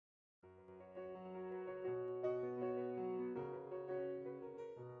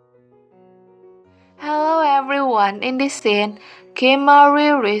everyone, in this scene,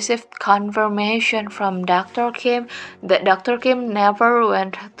 Kimmari received confirmation from Dr. Kim that Dr. Kim never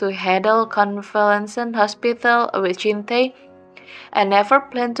went to Hedel Convalescent Hospital with Jintae and never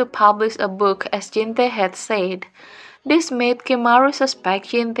planned to publish a book as Jintae had said. This made Kimmari suspect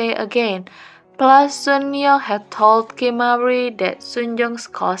Jintae again. Plus, Sunyoung had told Kimmari that Sunyoung's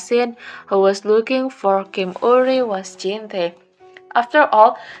cousin who was looking for Kimmari was Jintae. After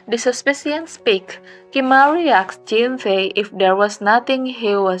all, the suspicions peaked. Kimmari asked Jintae if there was nothing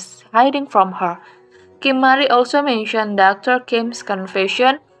he was hiding from her. Kimmari also mentioned Dr. Kim's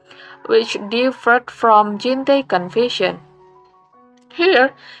confession, which differed from Jintae's confession.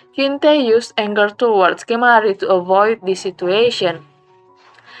 Here, Jintae used anger towards Kimmari to avoid the situation.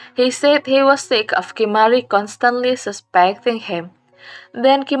 He said he was sick of Kimmari constantly suspecting him.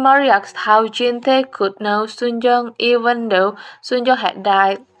 Then Kimmari asked how Jintae could know Sunyoung even though Sunyoung had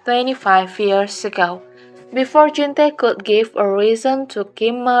died 25 years ago. Before Jintae could give a reason to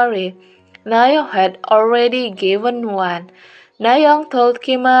Kimmari, Nayoung had already given one. Nayoung told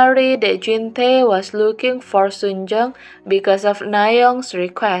Kimmari that Jintae was looking for Sunyoung because of Nayoung's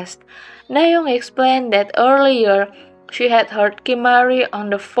request. Nayoung explained that earlier she had heard Kimmari on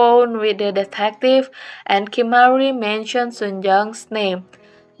the phone with the detective and Kimmari mentioned Sunyoung's name.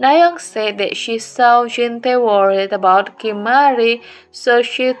 Nayoung said that she saw Jintae worried about Kimmari, so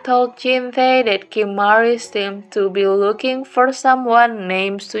she told Jintae that Kimmari seemed to be looking for someone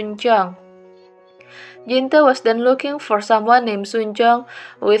named Sunyoung. Jintae was then looking for someone named Sunyoung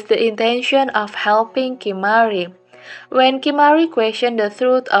with the intention of helping Kimmari. When Kimmari questioned the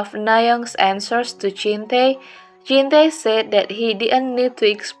truth of Nayoung's answers to Jintae, Jintae said that he didn't need to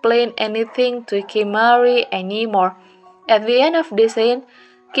explain anything to Kimmari anymore. At the end of the scene,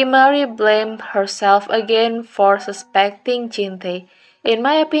 Kimmari blamed herself again for suspecting Jintae. In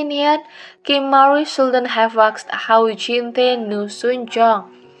my opinion, Kimmari shouldn't have asked how Jintae knew Sunyoung.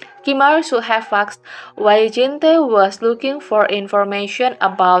 Kimmari should have asked why Jintae was looking for information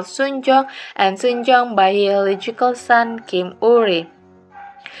about Sunyoung and Sunyoung's biological son Kimmari.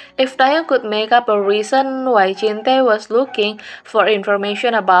 If Nayoung could make up a reason why Jintae was looking for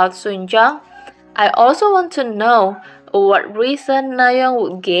information about Sunyoung, I also want to know what reason Nayoung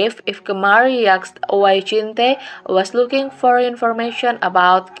would give if Kimmari asked why Jintae was looking for information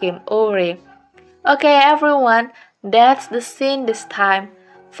about Kimmari. Okay everyone, that's the scene this time.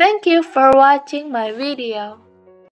 Thank you for watching my video.